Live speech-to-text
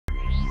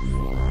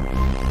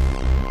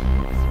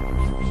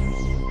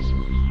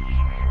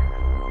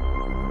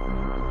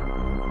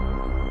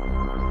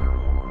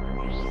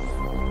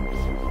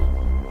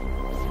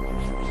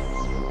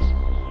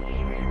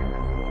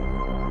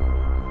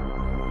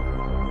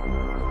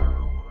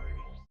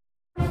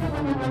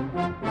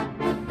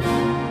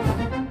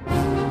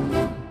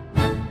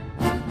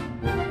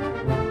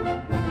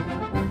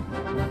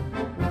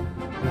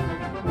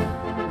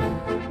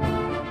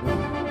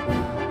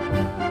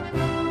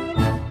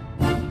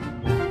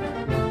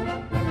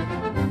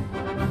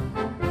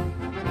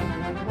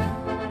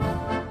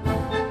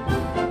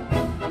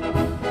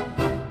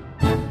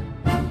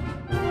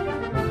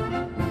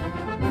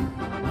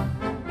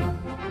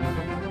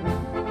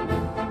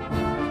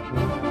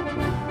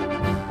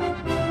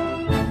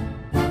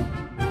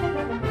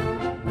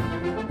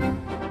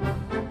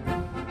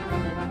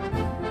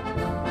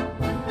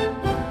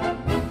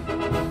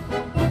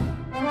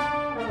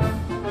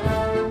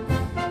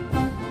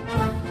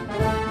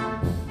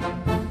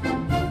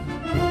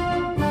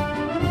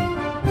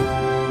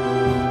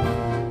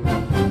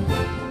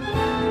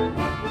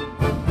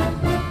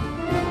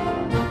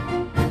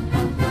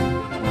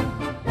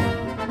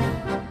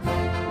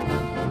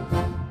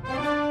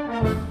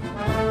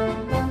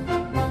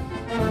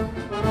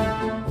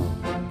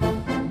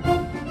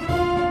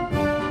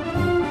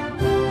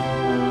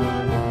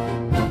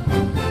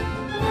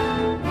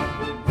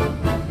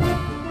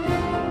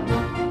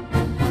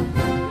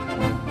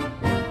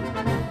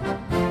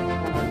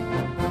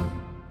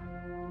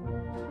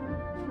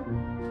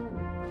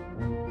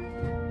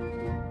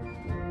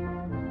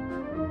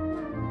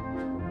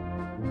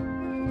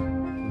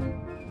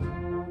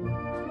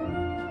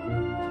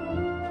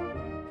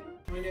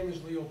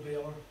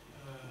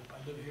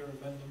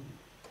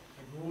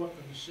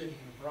the city, in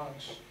the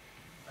Bronx.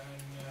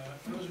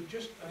 And I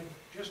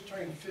just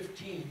turned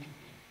 15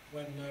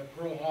 when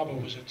Pearl Harbor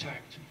was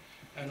attacked.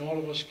 And all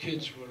of us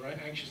kids were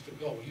anxious to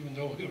go, even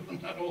though we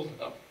were not old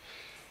enough.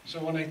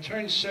 So when I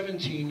turned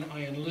 17,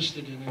 I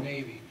enlisted in the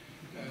Navy,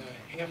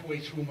 halfway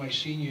through my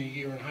senior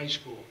year in high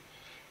school.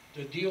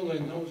 The deal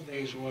in those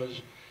days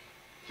was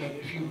that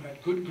if you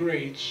had good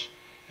grades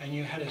and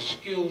you had a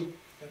skill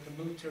that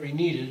the military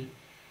needed,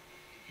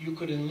 you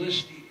could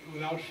enlist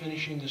without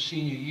finishing the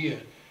senior year,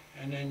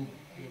 and then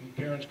your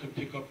parents could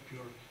pick up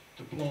your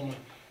diploma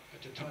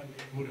at the time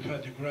they would have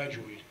had to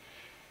graduate.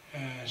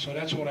 So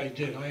that's what I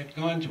did. I had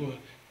gone to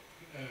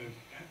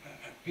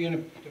being a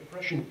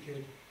Depression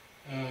kid,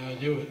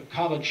 there was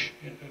college,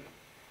 it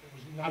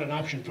was not an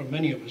option for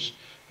many of us,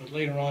 but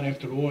later on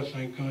after the war,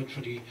 thank God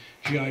for the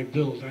GI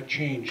Bill, that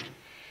changed.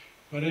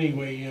 But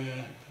anyway,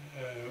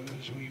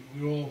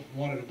 we all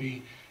wanted to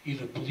be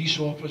either police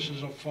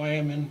officers or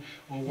firemen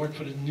or work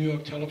for the New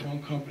York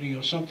Telephone Company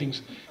or something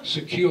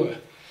secure.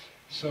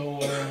 So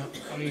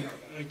I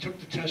took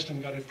the test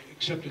and got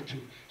accepted to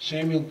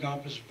Samuel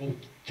Gompers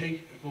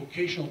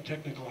Vocational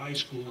Technical High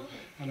School,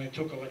 and I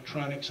took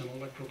electronics and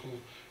electrical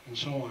and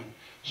so on.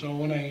 So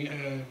when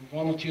I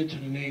volunteered to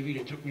the Navy,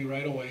 they took me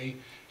right away,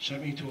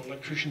 sent me to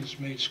electrician's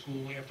mate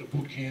school after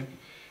boot camp,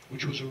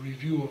 which was a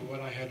review of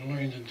what I had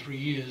learned in 3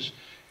 years,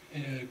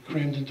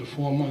 crammed into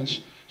 4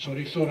 months. So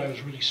they thought I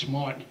was really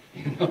smart,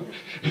 you know.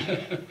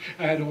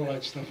 I had all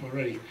that stuff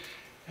already.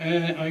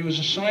 And I was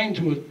assigned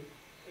to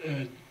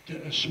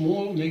a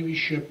small Navy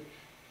ship,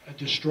 a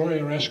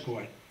destroyer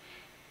escort.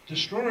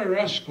 Destroyer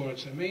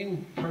escorts, the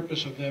main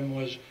purpose of them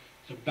was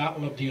the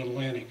Battle of the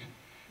Atlantic,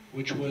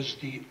 which was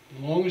the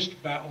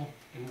longest battle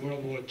in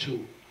World War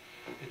II.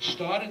 It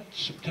started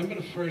September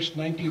the 1st,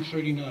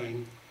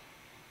 1939,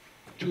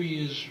 2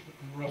 years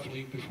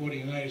roughly before the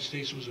United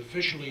States was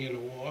officially in a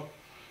war.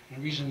 And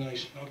the reason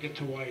I'll get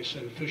to why I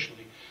said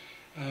officially.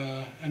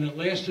 And it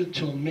lasted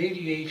till May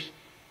the 8th,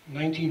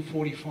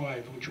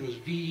 1945, which was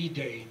VE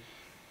Day,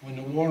 when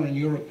the war in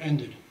Europe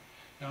ended.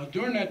 Now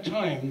during that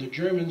time, the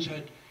Germans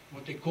had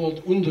what they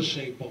called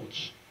Untersee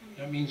boats.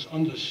 That means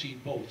undersea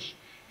boats.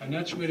 And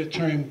that's where the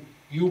term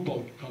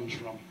U-boat comes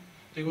from.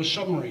 They were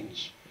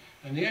submarines.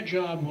 And their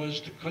job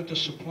was to cut the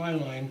supply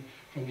line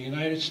from the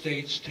United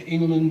States to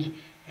England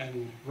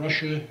and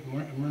Russia,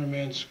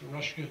 Murmansk,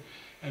 Russia,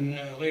 and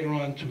later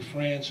on to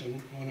France,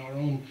 and when our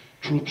own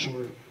troops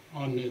were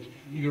on the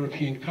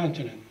European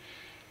continent.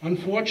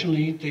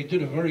 Unfortunately, they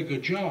did a very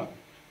good job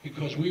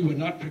because we were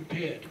not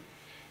prepared.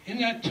 In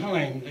that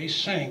time, they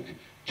sank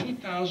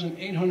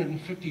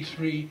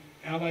 2,853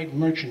 Allied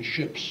merchant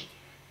ships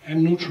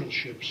and neutral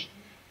ships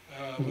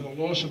with a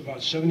loss of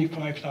about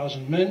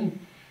 75,000 men,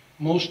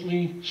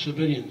 mostly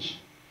civilians.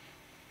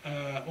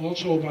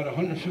 Also about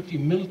 150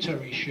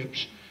 military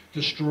ships,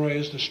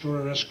 destroyers,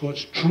 destroyer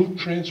escorts, troop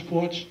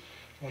transports,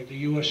 like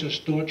the USS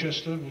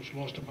Dorchester, which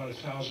lost about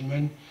 1,000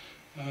 men.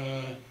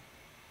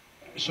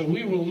 So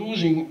we were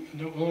losing,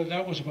 well,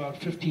 that was about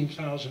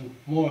 15,000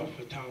 more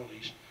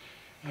fatalities.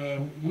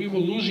 We were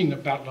losing the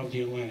Battle of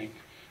the Atlantic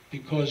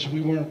because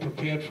we weren't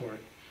prepared for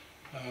it.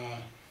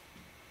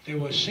 They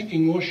were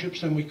sinking more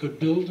ships than we could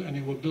build, and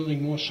they were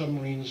building more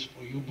submarines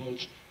or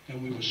U-boats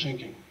than we were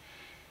sinking.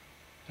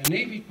 The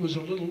Navy was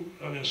a little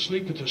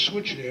asleep at the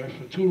switch there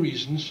for 2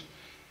 reasons.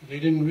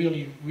 They didn't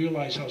really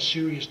realize how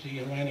serious the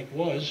Atlantic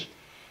was.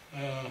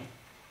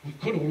 We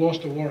could have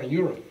lost the war in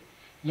Europe.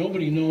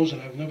 Nobody knows,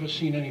 and I've never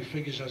seen any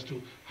figures as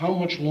to how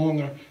much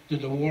longer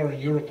did the war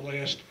in Europe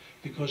last,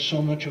 because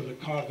so much of the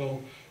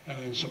cargo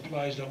and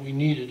supplies that we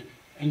needed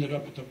ended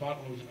up at the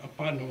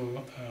bottom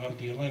of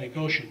the Atlantic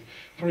Ocean.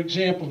 For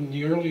example, in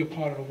the earlier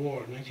part of the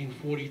war,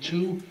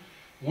 1942,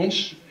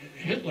 once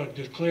Hitler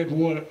declared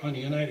war on the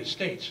United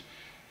States,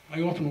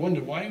 I often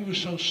wondered why he was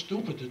so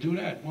stupid to do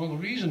that. Well, the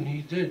reason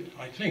he did,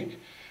 I think,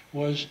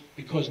 was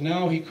because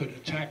now he could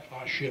attack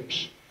our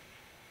ships.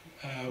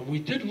 We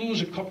did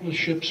lose a couple of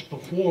ships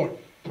before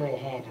Pearl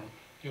Harbor.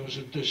 There was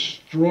a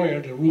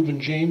destroyer, the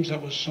Reuben James,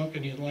 that was sunk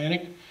in the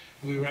Atlantic.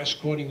 We were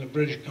escorting the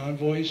British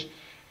convoys,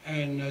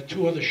 and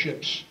 2 other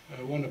ships,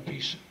 one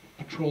apiece,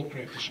 patrol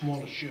craft, the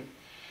smallest ship.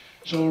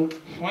 So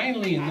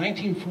finally in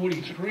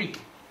 1943,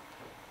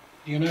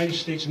 the United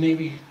States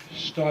Navy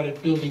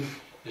started building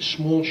the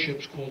small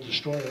ships called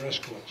destroyer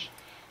escorts.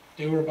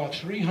 They were about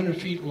 300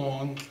 feet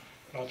long,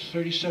 about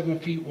 37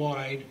 feet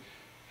wide,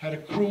 had a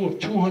crew of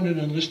 200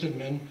 enlisted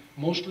men,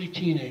 mostly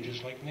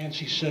teenagers. Like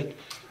Nancy said,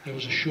 there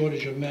was a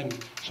shortage of men.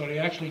 So they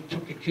actually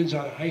took the kids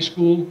out of high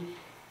school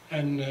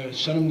and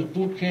sent them to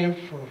boot camp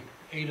for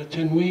 8 or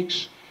 10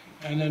 weeks,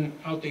 and then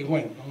out they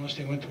went, unless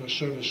they went to a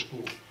service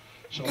school.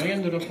 So I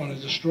ended up on a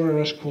destroyer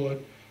escort,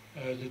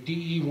 the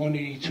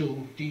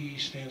DE-182, DE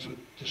stands for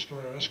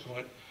Destroyer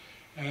Escort,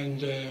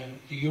 and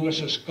the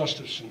USS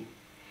Gustafson.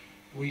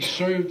 We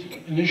served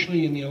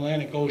initially in the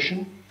Atlantic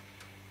Ocean,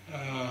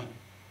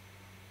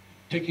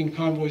 taking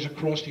convoys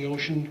across the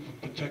ocean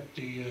to protect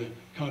the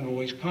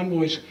convoys.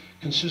 Convoys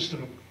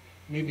consisted of,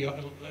 maybe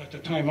at the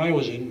time I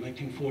was in,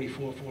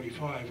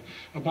 1944-45,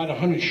 about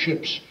 100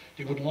 ships.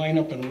 They would line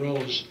up in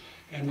rows,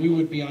 and we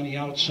would be on the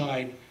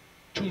outside,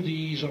 2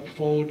 DEs up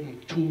forward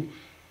and 2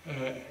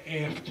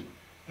 aft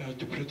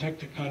to protect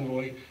the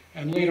convoy.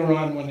 And later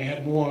on, when they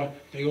had more,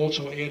 they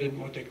also added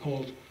what they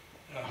called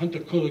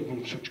hunter-killer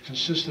groups, which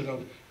consisted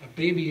of a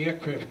baby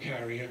aircraft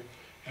carrier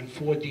and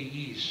 4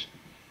 DEs.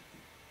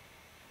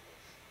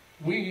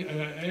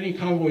 Any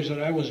convoys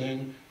that I was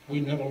in, we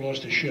never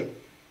lost a ship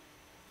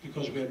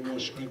because we had more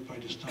strength by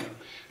this time.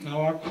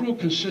 Now, our crew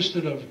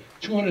consisted of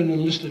 200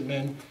 enlisted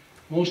men,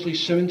 mostly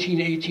 17,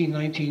 18,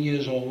 19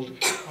 years old.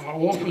 Our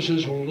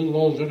officers were a little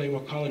older. They were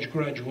college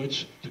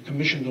graduates, the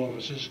commissioned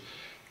officers.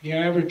 The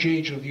average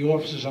age of the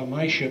officers on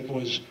my ship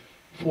was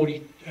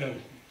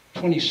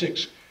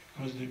 26,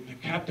 because the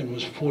captain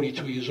was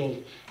 42 years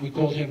old. We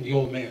called him the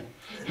old man.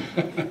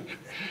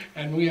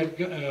 And we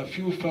had a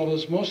few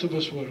fellows, most of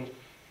us were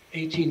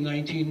 18,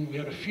 19. We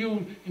had a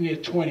few in their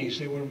 20s.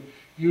 They were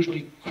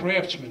usually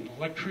craftsmen,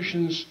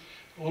 electricians,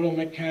 auto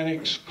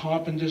mechanics,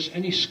 carpenters,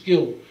 any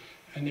skill.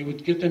 And they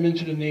would get them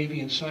into the Navy.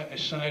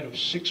 Inside of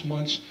 6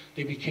 months,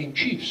 they became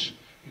chiefs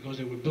because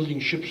they were building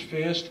ships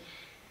fast.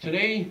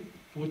 Today,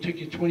 it would take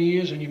you 20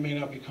 years and you may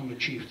not become a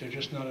chief. There are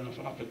just not enough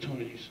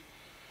opportunities.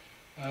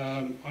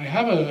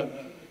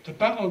 The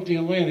Battle of the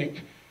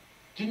Atlantic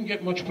didn't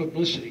get much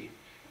publicity.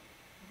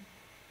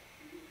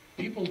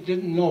 People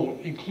didn't know,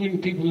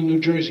 including people in New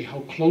Jersey,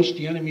 how close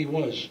the enemy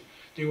was.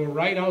 They were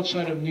right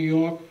outside of New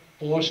York,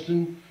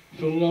 Boston,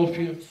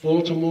 Philadelphia,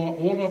 Baltimore,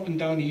 all up and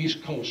down the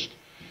East Coast.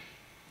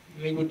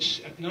 They would,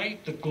 at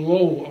night, the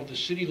glow of the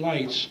city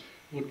lights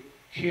would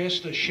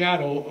cast a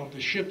shadow of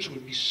the ships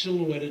would be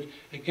silhouetted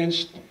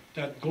against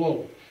that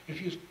glow.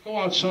 If you go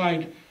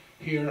outside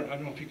here, I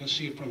don't know if you can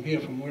see it from here,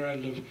 from where I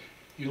live,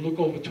 you look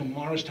over to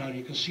Morristown,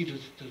 you can see the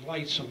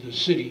lights of the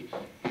city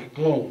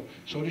glow.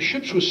 So the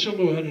ships were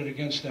silhouetted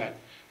against that,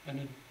 and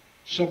the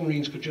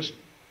submarines could just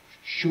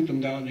shoot them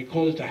down. They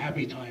called it the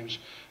happy times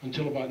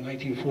until about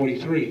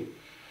 1943.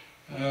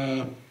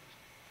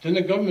 Then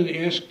the government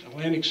asked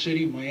Atlantic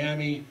City,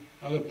 Miami,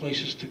 other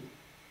places to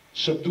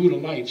subdue the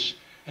lights,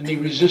 and they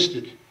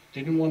resisted.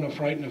 They didn't want to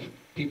frighten the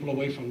people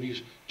away from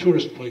these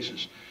tourist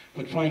places.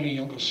 But finally,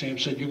 Uncle Sam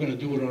said, "You're going to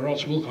do it or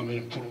else we'll come in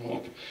and put them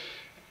off."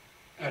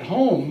 At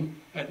home,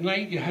 at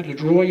night, you had to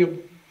draw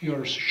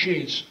your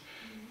shades.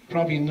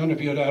 Probably none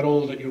of you are that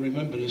old that you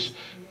remember this,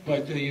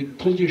 but you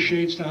pulled your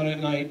shades down at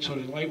night so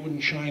the light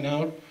wouldn't shine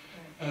out.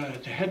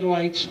 The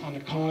headlights on the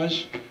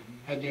cars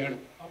had their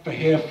upper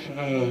half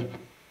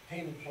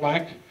painted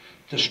black.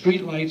 The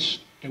street lights,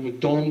 they were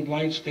domed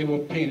lights, they were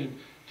painted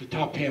the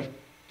top half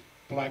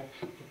black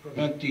to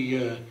prevent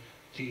the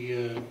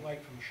light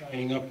from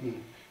shining up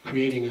and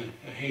creating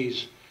a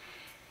haze.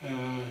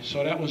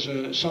 So that was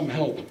some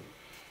help.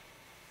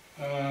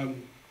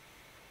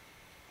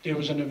 There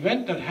was an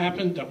event that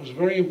happened that was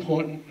very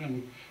important,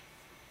 and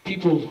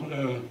people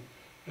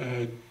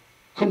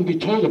couldn't be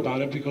told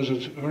about it because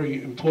it's a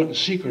very important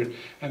secret,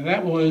 and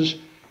that was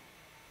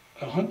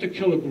a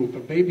hunter-killer group, a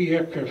baby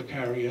aircraft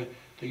carrier,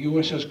 the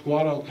USS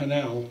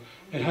Guadalcanal.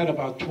 It had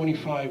about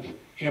 25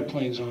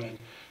 airplanes on it,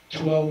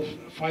 12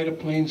 fighter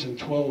planes and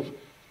 12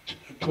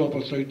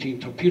 or 13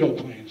 torpedo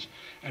planes,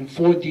 and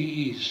 4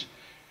 DEs.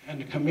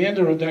 And the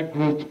commander of that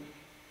group,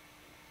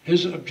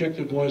 his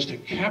objective was to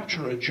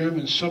capture a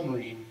German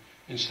submarine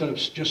instead of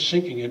just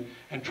sinking it,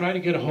 and try to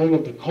get a hold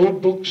of the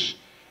code books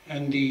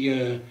and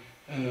the,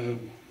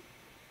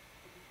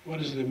 what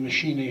is the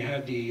machine they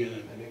had, the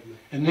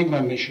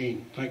Enigma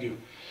machine, thank you.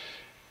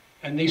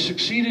 And they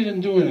succeeded in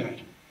doing that.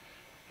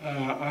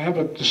 I have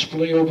a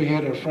display over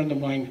here that a friend of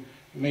mine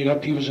made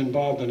up. He was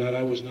involved in that,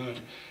 I was not.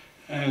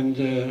 And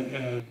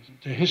the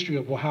history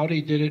of how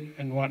they did it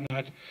and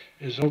whatnot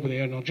is over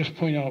there. And I'll just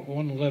point out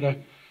one letter,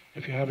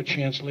 if you have a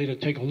chance later,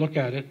 take a look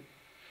at it.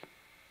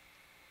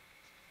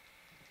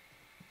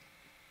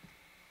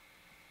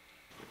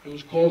 It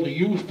was called the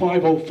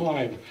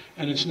U-505,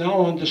 and it's now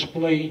on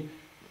display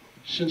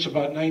since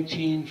about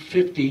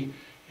 1950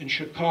 in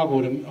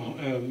Chicago,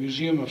 the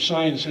Museum of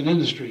Science and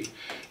Industry.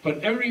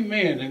 But every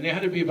man, and there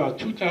had to be about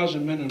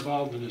 2,000 men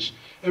involved in this,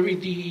 every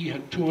DE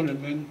had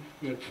 200 men.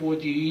 We had 4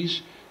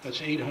 DEs,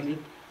 that's 800.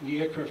 And the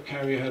aircraft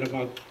carrier had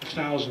about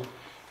 1,000.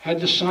 Had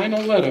to sign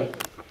a letter,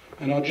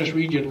 and I'll just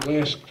read you the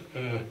last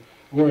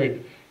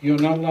word. You're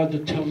not allowed to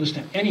tell this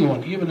to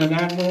anyone, even an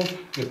admiral,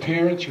 your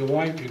parents, your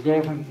wife, your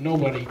girlfriend,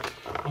 nobody,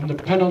 on the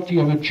penalty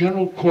of a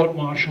general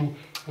court-martial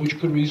which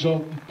could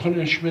result in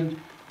punishment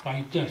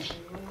by death.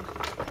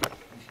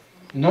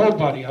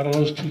 Nobody out of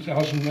those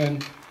 2,000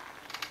 men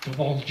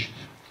divulged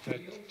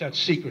that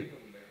secret.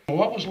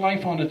 What was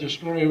life on a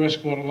destroyer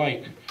escort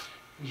like?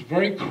 It was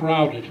very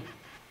crowded.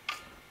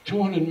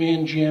 200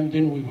 men jammed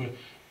in. We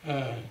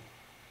were,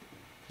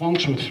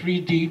 bunks were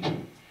 3 deep.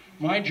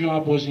 My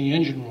job was in the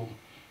engine room.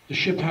 The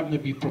ship happened to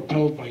be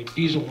propelled by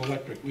diesel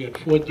electric. We had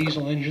 4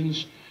 diesel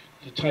engines,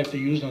 the type they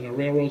used on the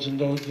railroads in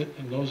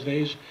those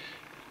days,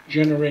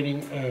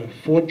 generating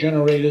 4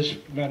 generators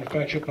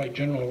manufactured by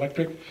General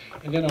Electric.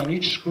 And then on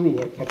each screw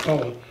or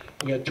propeller,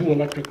 we had 2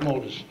 electric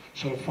motors.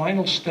 So the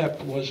final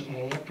step was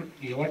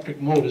the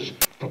electric motors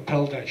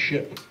propelled that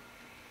ship.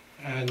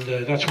 And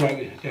that's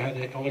why they had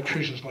the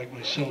electricians like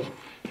myself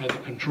had to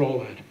control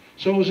that.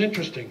 So it was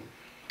interesting.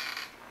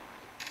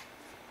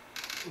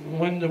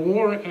 When the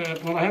war,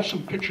 well, I have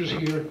some pictures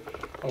here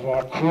of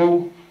our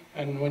crew,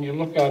 and when you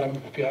look at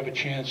them, if you have a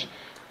chance,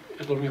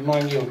 it'll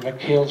remind you of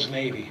McHale's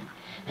Navy.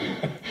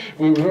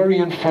 We were very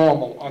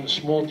informal on the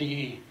small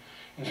DE.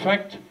 In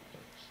fact,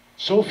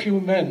 so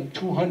few men,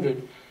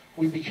 200,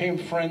 we became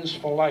friends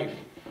for life.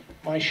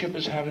 My ship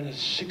is having its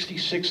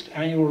 66th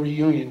annual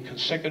reunion,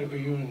 consecutive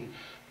reunion,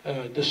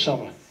 this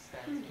summer.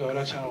 So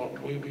that's how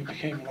we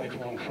became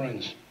lifelong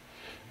friends.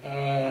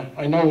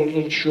 I know a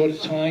little short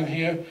of time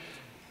here.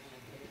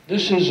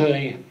 This is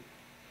it's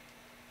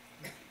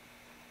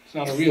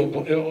not a real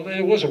bullet,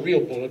 it was a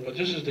real bullet, but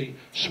this is the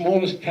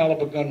smallest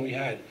caliber gun we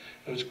had.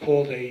 It was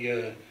called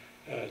a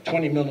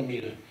 20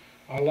 millimeter.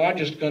 Our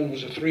largest gun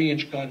was a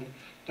 3-inch gun.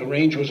 The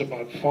range was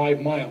about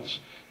 5 miles.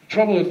 The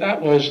trouble with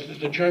that was that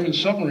the German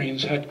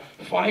submarines had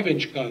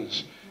 5-inch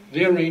guns.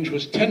 Their range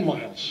was 10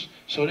 miles.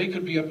 So they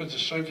could be up at the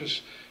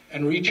surface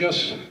and reach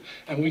us,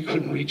 and we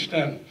couldn't reach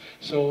them.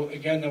 So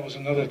again, that was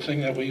another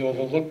thing that we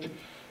overlooked,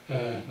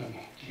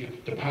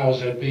 the powers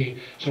that be.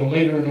 So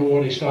later in the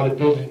war, they started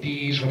building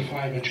DEs with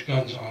 5-inch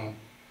guns on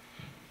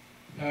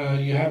them.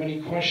 You have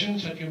any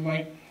questions that you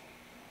might?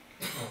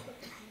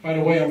 By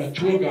the way, I'm a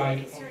tour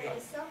guide. Concerning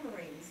the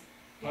submarines.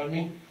 Pardon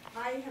me?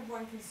 I have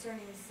one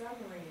concerning the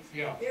submarines.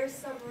 Yeah. Their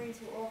submarines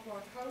were off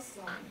our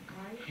coastline,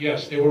 right?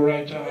 Yes, they were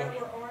right. Where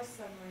were our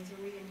submarines,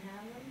 or we didn't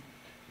have them?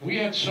 We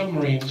had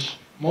submarines.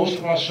 Most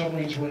of our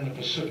submarines were in the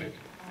Pacific.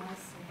 Oh, I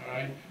see. All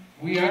right.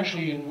 We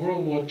actually, in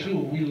World War II,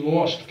 we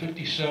lost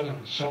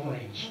 57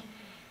 submarines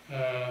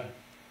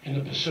in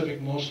the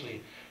Pacific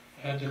mostly.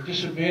 The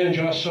disadvantage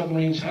our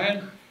submarines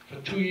had, for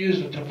 2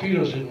 years the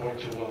torpedoes didn't work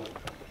too well.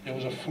 There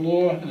was a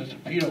flaw in the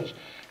torpedoes,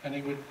 and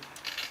they would,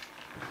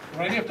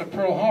 right after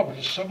Pearl Harbor,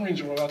 the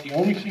submarines were about the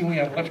only thing we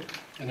had left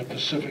in the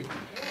Pacific.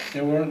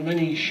 There weren't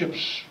many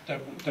ships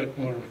that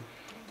were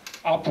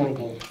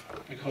operable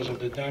because of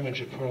the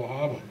damage at Pearl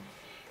Harbor.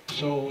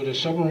 So the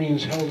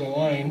submarines held the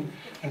line.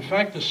 In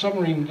fact, the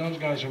submarine, those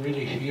guys are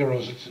really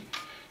heroes. It's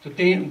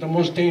the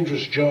most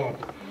dangerous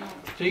job.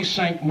 They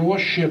sank more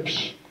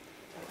ships,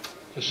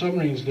 the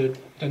submarines did,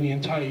 than the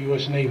entire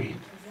U.S. Navy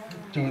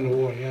during the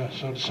war, yeah.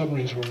 So the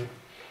submarines were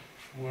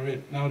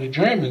it. Now the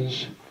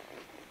Germans,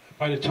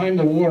 by the time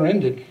the war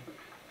ended,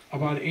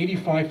 about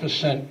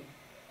 85%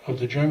 of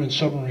the German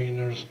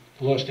submariners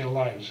lost their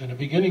lives. In the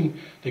beginning,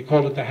 they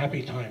called it the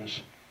happy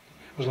times.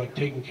 It was like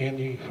taking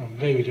candy from a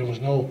baby. There was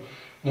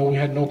we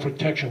had no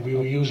protection. We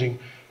were using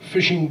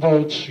fishing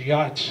boats,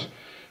 yachts,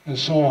 and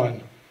so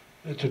on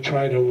to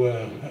try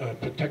to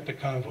protect the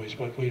convoys,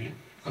 but we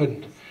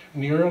couldn't.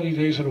 In the early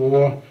days of the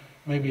war,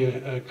 maybe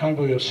a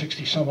convoy of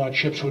 60 some odd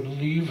ships would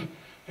leave,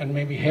 and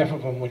maybe half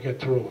of them would get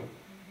through.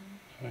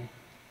 Okay.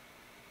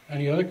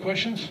 Any other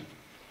questions?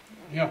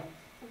 Yeah.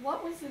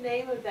 What was the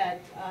name of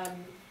that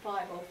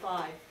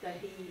 505 that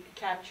he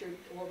captured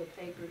all the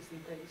papers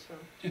and things from?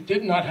 It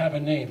did not have a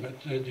name,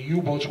 but the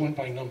U-boats went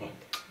by number.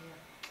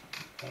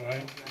 All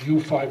right,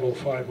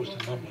 U-505 was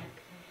the number.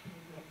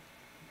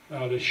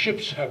 Now the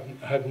ships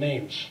have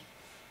names.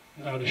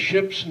 Now the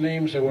ships'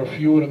 names, there were a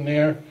few of them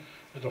there.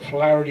 The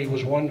Flaherty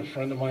was one, a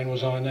friend of mine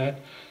was on that.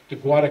 The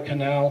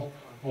Guadalcanal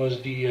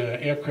was the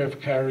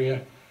aircraft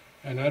carrier,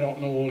 and I don't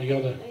know all the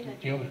other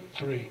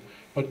three.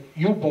 But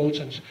U-boats,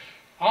 and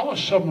our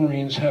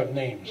submarines have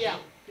names. Yeah,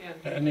 yeah.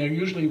 And they're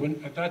usually,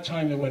 at that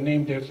time, they were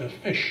named after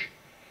fish,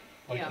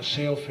 like the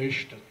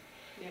sailfish, the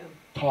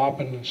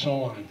tarpon, and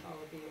so on.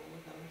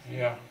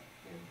 Yeah,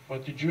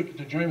 but the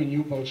German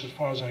U-boats, as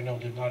far as I know,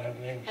 did not have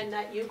names. And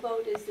that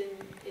U-boat is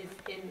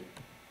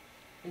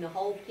in the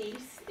whole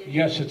piece?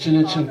 Yes, it's in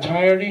its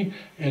entirety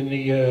in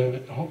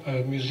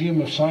the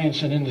Museum of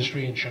Science and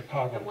Industry in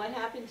Chicago. And what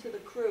happened to the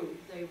crew?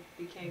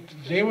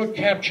 They were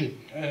captured.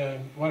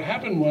 What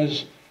happened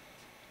was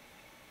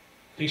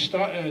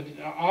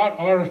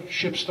our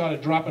ship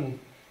started dropping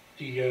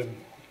the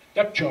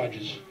depth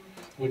charges,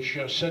 which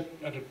are set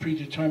at a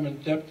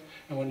predetermined depth,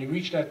 and when they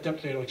reach that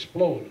depth, they'll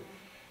explode.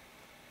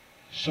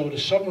 So the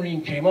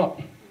submarine came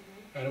up,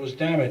 and it was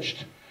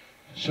damaged.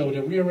 So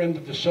the rear end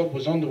of the sub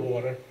was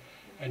underwater,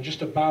 and just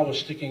the bow was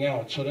sticking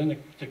out. So then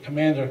the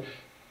commander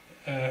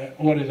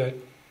ordered that,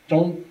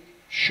 don't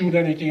shoot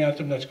anything at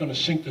them that's going to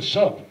sink the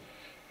sub.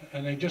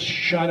 And they just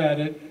shot at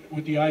it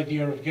with the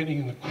idea of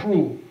getting the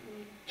crew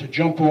to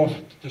jump off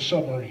the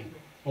submarine,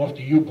 off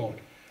the U-boat,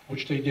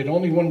 which they did.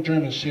 Only one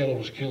German sailor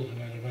was killed in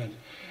that event.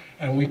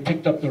 And we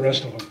picked up the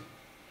rest of them.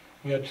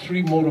 We had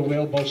 3 motor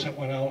whaleboats that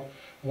went out.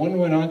 One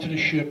went onto the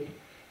ship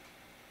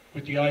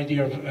with the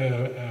idea of,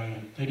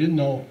 they didn't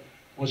know,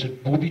 was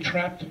it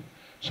booby-trapped?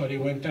 So they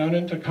went down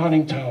into the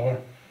conning tower,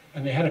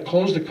 and they had to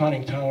close the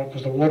conning tower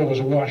because the water was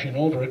washing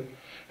over it,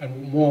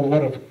 and more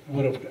water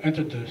would have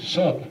entered the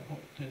sub,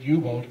 the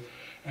U-boat,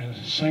 and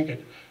sank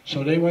it.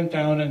 So they went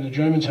down, and the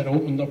Germans had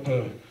opened up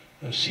a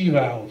sea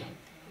valve,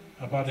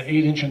 about an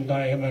 8-inch in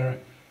diameter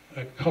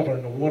cover,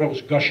 and the water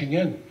was gushing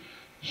in.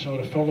 So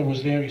the fellow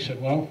was there, he said,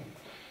 well,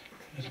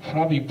 it's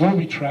probably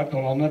booby-trapped,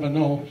 or I'll never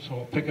know, so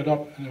I'll pick it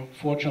up, and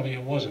fortunately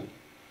it wasn't.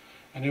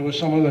 And there were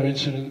some other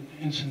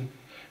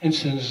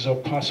instances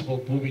of possible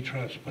booby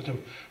traps, but the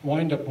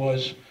wind-up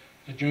was,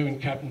 the German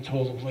captain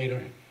told them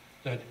later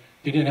that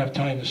they didn't have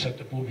time to set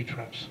the booby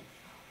traps.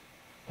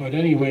 But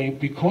anyway,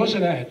 because of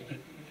that,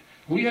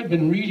 we had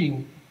been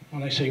reading,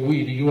 when I say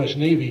we, the US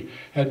Navy,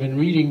 had been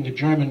reading the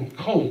German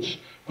codes,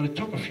 but it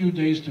took a few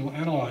days to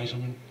analyze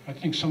them, and I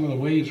think some of the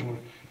waves were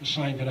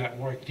assigned to that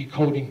work,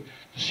 decoding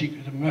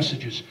the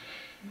messages.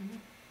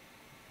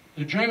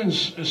 The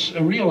Germans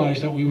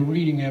realized that we were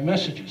reading their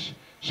messages,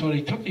 so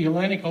they took the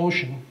Atlantic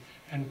Ocean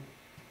and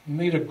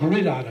made a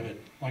grid out of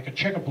it, like a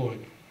checkerboard.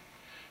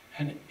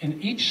 And in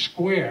each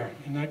square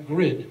in that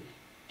grid,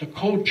 the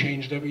code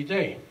changed every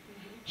day.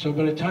 So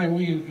by the time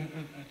we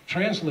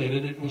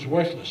translated it, it was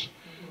worthless.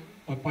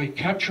 But by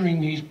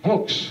capturing these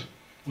books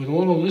with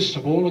all the lists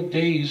of all the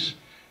days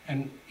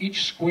and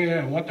each square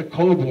and what the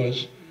code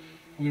was,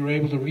 we were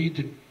able to read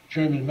the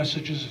German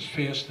messages as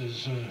fast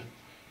as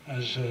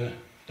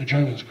the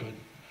Germans could.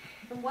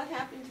 And what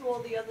happened to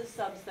all the other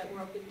subs that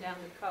were up and down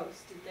the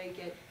coast? Did they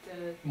get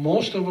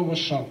Most of them were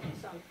sunk.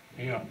 sunk?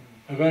 Yeah,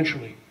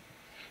 eventually.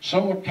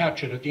 Some were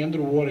captured at the end of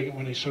the war.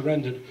 When they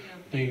surrendered, Yeah.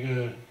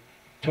 they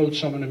towed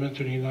some of them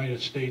into the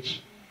United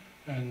States.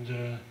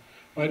 And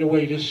by the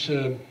way, this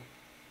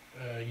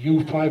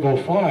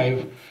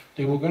U-505,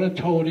 they were going to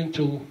tow it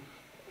into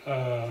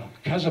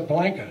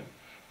Casablanca,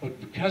 but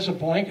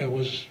Casablanca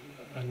was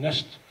a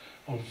nest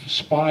of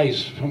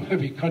spies from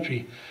every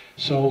country,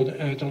 so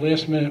at the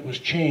last minute it was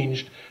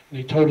changed, and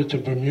they towed it to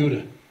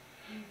Bermuda.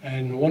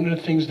 And one of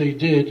the things they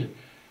did,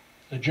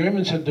 the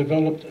Germans had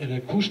developed an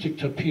acoustic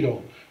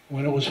torpedo.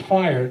 When it was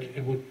fired,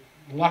 it would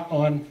lock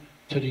on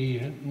to the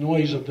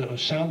noise of the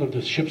sound of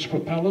the ship's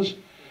propellers,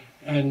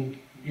 and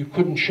you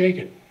couldn't shake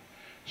it.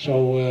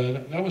 So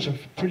that was a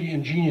pretty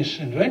ingenious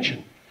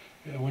invention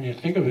when you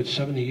think of it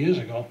 70 years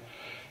ago.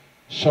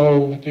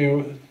 So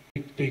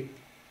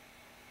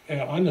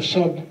on the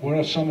sub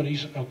were some of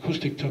these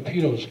acoustic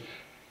torpedoes.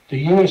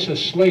 The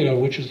USS Slater,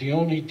 which is the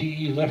only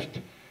DE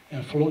left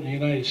afloat in the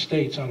United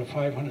States out of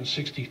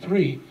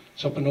 563,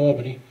 it's up in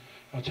Albany.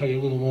 I'll tell you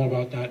a little more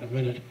about that in a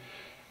minute.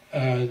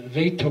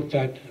 They took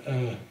that,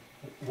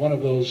 one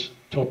of those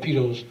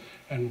torpedoes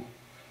and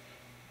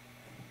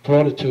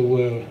brought it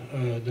to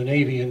the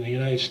Navy in the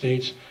United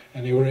States,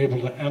 and they were able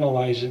to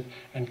analyze it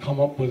and come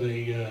up with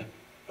a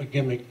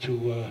gimmick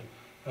to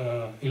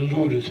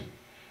elude it.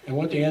 And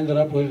what they ended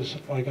up with is,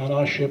 like on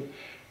our ship,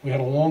 we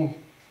had a long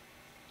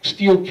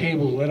steel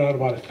cable let out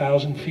about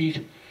 1,000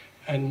 feet,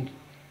 and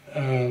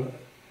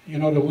you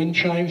know the wind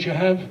chimes you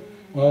have?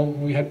 Well,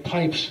 we had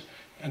pipes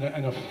and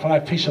a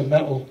flat piece of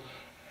metal,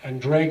 and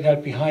dragged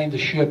that behind the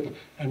ship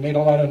and made a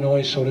lot of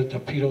noise so that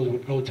torpedoes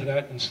would go to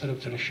that instead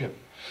of to the ship.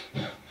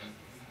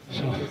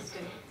 So,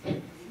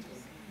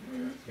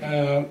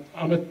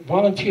 I'm a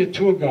volunteer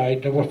tour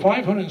guide. There were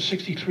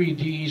 563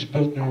 DEs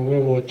built during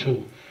World War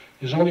II.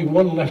 There's only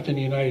one left in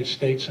the United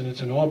States, and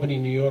it's in Albany,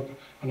 New York,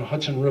 on the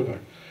Hudson River.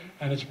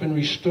 And it's been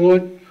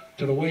restored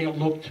to the way it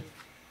looked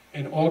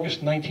in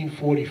August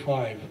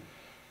 1945.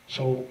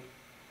 So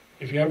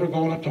if you're ever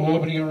going up to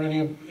Albany or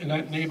any in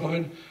that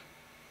neighborhood,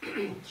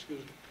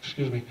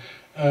 excuse me,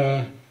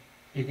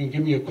 you can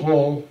give me a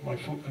call. My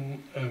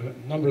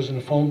number's in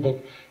the phone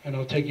book, and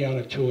I'll take you on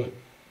a tour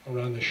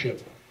around the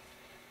ship.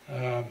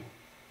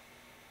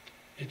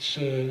 It's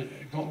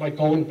like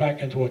going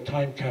back into a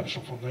time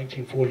capsule from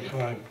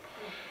 1945.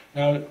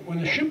 Now, when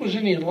the ship was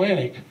in the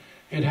Atlantic,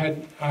 it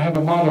had, I have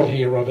a model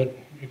here of it,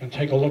 you can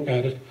take a look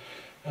at it.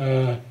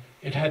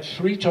 It had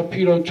 3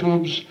 torpedo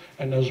tubes,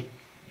 and those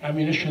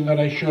ammunition that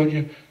I showed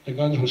you, the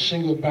guns were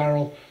single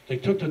barrel. They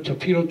took the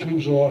torpedo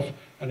tubes off,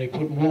 and they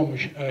put more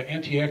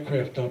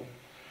anti-aircraft up.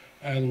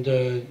 And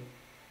the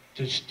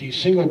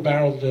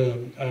single-barreled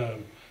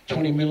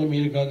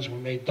 20-millimeter guns were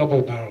made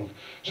double-barreled.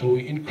 So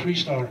we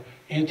increased our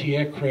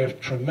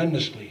anti-aircraft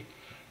tremendously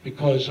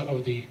because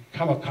of the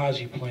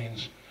kamikaze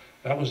planes.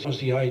 That was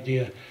the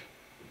idea.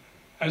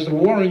 As the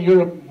war in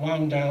Europe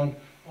wound down,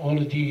 all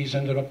the DEs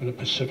ended up in the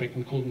Pacific,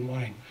 including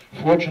mine.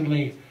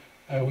 Fortunately,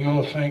 we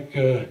all thank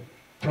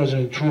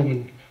President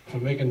Truman for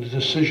making the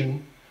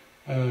decision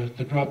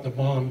to drop the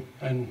bomb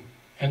and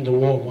end the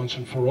war once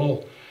and for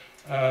all.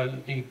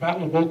 The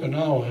Battle of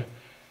Okinawa,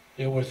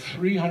 there were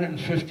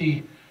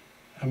 350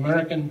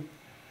 American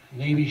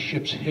Navy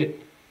ships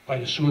hit by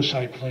the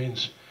suicide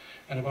planes,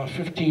 and about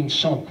 15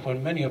 sunk, but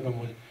many of them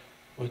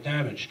were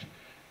damaged.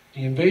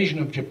 The invasion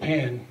of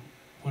Japan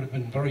would have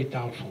been very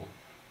doubtful,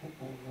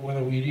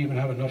 whether we'd even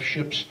have enough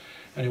ships,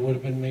 and it would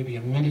have been maybe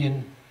 1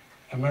 million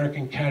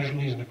American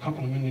casualties and a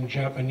couple of million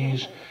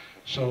Japanese.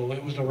 So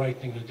it was the right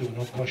thing to do,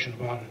 no question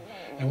about it.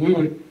 And we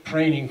were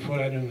training for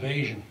that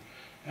invasion.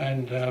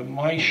 And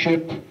my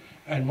ship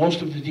and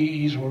most of the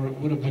DEs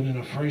would have been in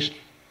the first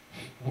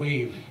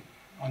wave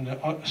on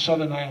the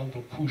southern island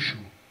of Kyushu.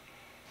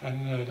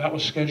 And that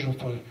was scheduled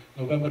for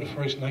November the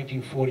 1st,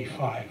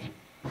 1945.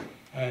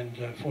 And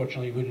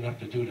fortunately, we didn't have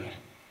to do that.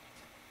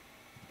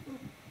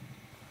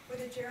 Were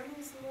the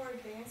Germans more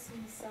advanced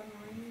in the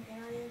submarine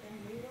area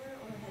than we were,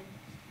 or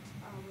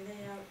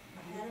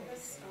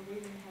we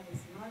didn't have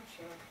as much,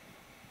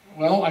 or?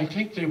 Well, I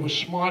think they were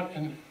smart,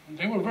 and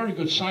they were very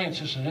good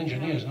scientists and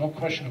engineers, no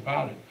question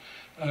about it.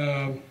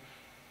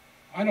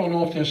 I don't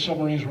know if their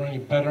submarines were any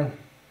better.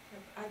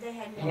 They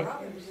had more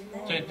of them,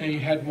 didn't they? They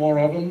had more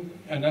of them,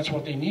 and that's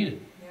what they needed.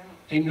 Yeah.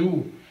 They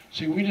knew.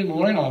 See, we didn't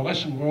learn our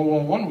lesson in World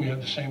War I. We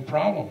had the same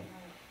problem.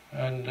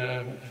 And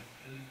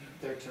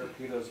their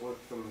torpedoes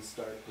worked from the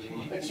start pretty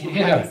much.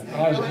 yeah,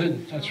 ours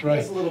didn't. That's right.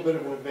 That's a little bit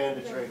of an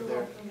advantage right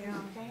there. Yeah.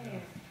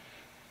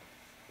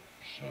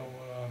 So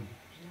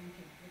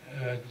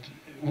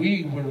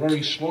we were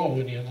very slow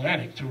in the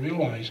Atlantic to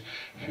realize,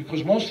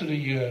 because most of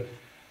the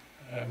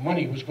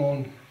money was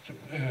going to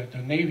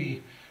the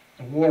Navy.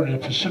 The war in the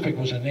Pacific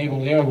was a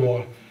naval air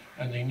war,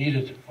 and they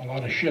needed a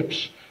lot of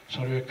ships.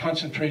 So they were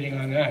concentrating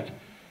on that,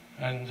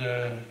 and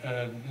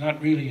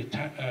not really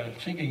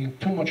thinking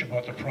too much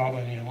about the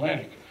problem in the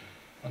Atlantic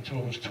until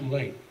it was too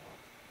late.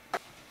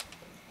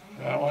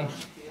 That one.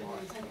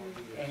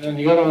 And then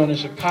the other one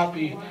is a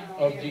copy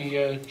of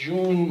the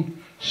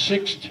June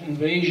 6th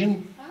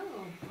invasion,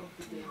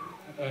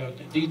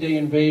 the D-Day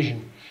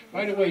invasion.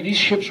 By the way, these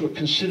ships were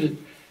considered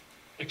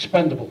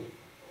expendable.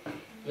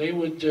 They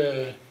would,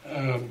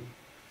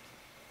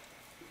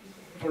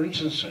 for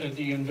instance,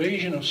 the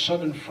invasion of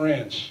southern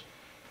France,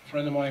 a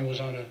friend of mine was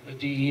on a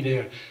DE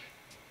there.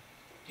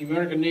 The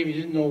American Navy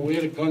didn't know where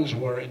the guns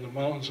were in the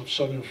mountains of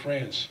southern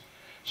France.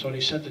 So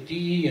they sent the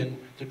DE in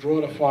to draw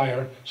the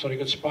fire so they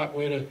could spot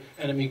where the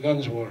enemy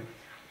guns were.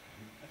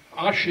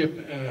 Our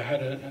ship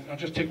had I'll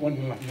just take one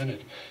more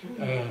minute,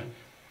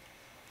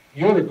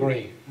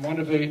 Uruguay,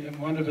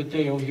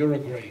 Montevideo,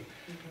 Uruguay.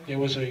 There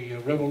was a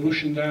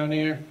revolution down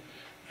there,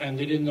 and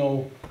they didn't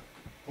know,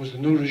 was the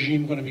new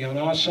regime going to be on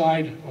our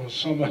side or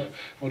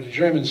the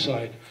German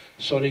side.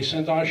 So they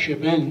sent our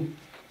ship in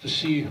to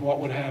see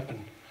what would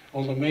happen.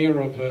 Well, the mayor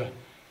of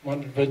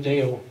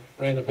Montevideo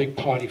ran a big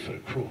party for the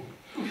crew.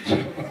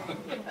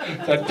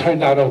 That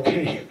turned out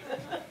okay.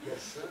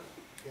 Yes, sir.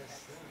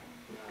 Yes,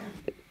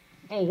 sir.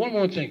 Oh, one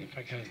more thing, if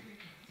I can.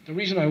 The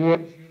reason I wore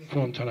this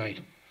uniform tonight,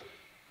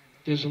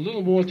 there's a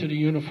little more to the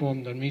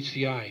uniform than meets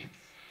the eye.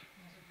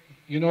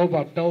 You know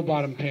about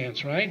bell-bottom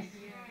pants, right?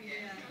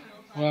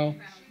 Well,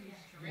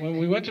 when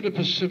we went to the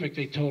Pacific,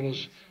 they told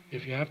us,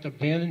 if you have to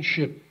abandon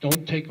ship,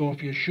 don't take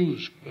off your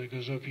shoes,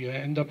 because if you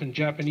end up in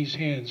Japanese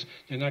hands,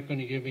 they're not going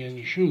to give you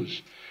any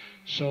shoes.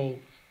 So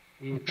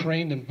we were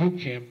trained in boot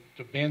camp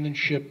to abandon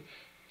ship,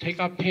 take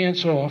our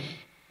pants off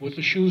with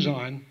the shoes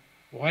on.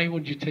 Why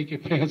would you take your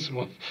pants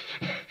off?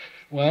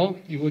 Well,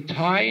 you would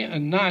tie a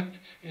knot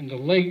in the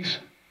legs,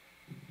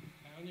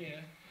 down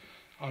here,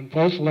 on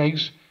both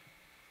legs,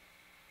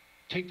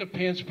 take the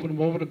pants, put them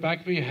over the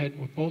back of your head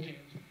with both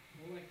hands,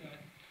 go like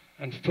that,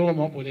 and fill them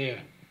up with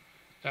air.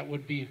 That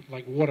would be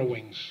like water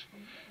wings.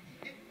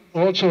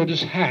 Also,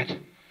 this hat,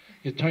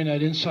 you turn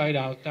that inside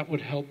out, that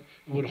would help,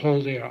 it would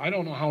hold air. I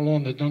don't know how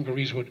long the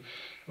dungarees would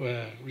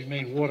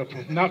remain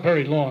waterproof, not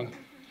very long.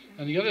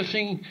 And the other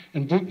thing,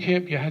 in boot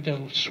camp, you had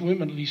to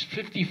swim at least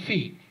 50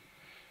 feet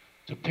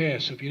to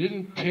pass. If you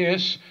didn't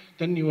pass,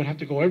 then you would have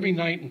to go every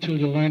night until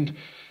you learned.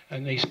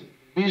 And the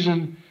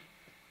reason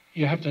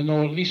you have to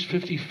know at least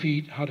 50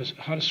 feet, how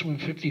to swim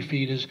 50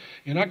 feet is,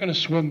 you're not going to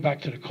swim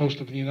back to the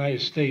coast of the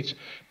United States,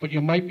 but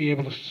you might be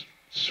able to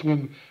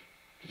swim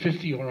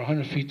 50 or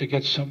 100 feet to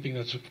get something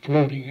that's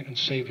floating and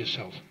save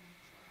yourself.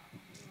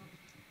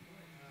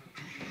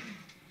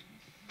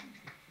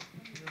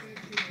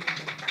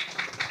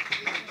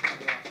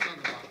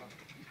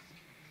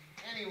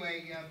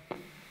 Anyway,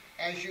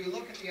 as you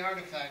look at the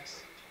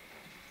artifacts,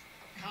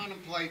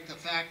 contemplate the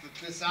fact that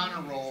this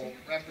honor roll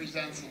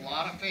represents a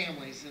lot of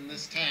families in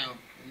this town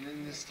and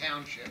in this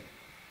township,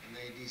 and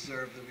they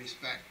deserve the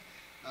respect.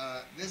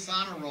 This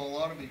honor roll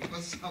ought to be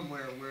put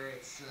somewhere where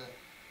it's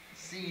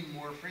seen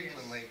more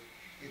frequently.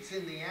 It's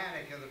in the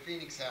attic of the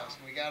Phoenix House,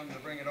 and we got them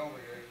to bring it over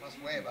here. It must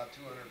weigh about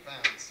 200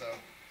 pounds, so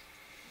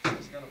I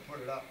was going to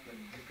put it up, but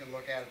you can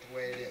look at it the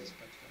way it is.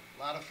 But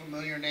a lot of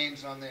familiar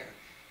names on there.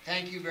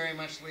 Thank you very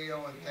much,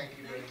 Leo, and thank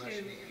you very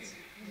much, Nancy.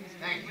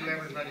 Thank you,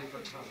 everybody, for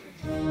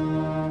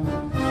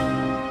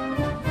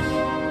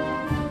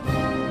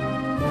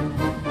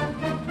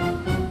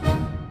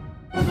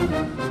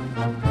coming.